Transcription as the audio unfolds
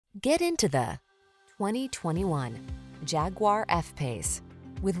Get into the 2021 Jaguar F-Pace.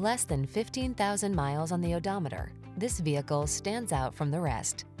 With less than 15,000 miles on the odometer, this vehicle stands out from the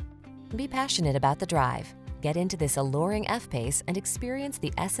rest. Be passionate about the drive. Get into this alluring F-Pace and experience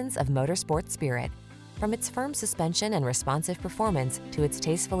the essence of motorsport spirit. From its firm suspension and responsive performance to its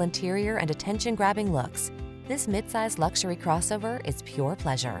tasteful interior and attention-grabbing looks, this midsize luxury crossover is pure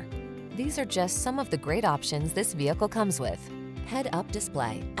pleasure. These are just some of the great options this vehicle comes with: head-up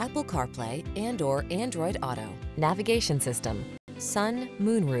display, Apple CarPlay and/or Android Auto, navigation system, sun,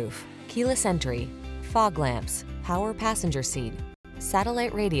 moonroof, keyless entry, fog lamps, power passenger seat,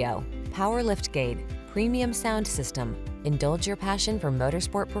 satellite radio, power liftgate, premium sound system. Indulge your passion for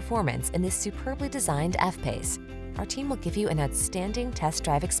motorsport performance in this superbly designed F-Pace. Our team will give you an outstanding test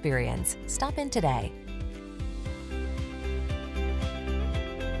drive experience. Stop in today.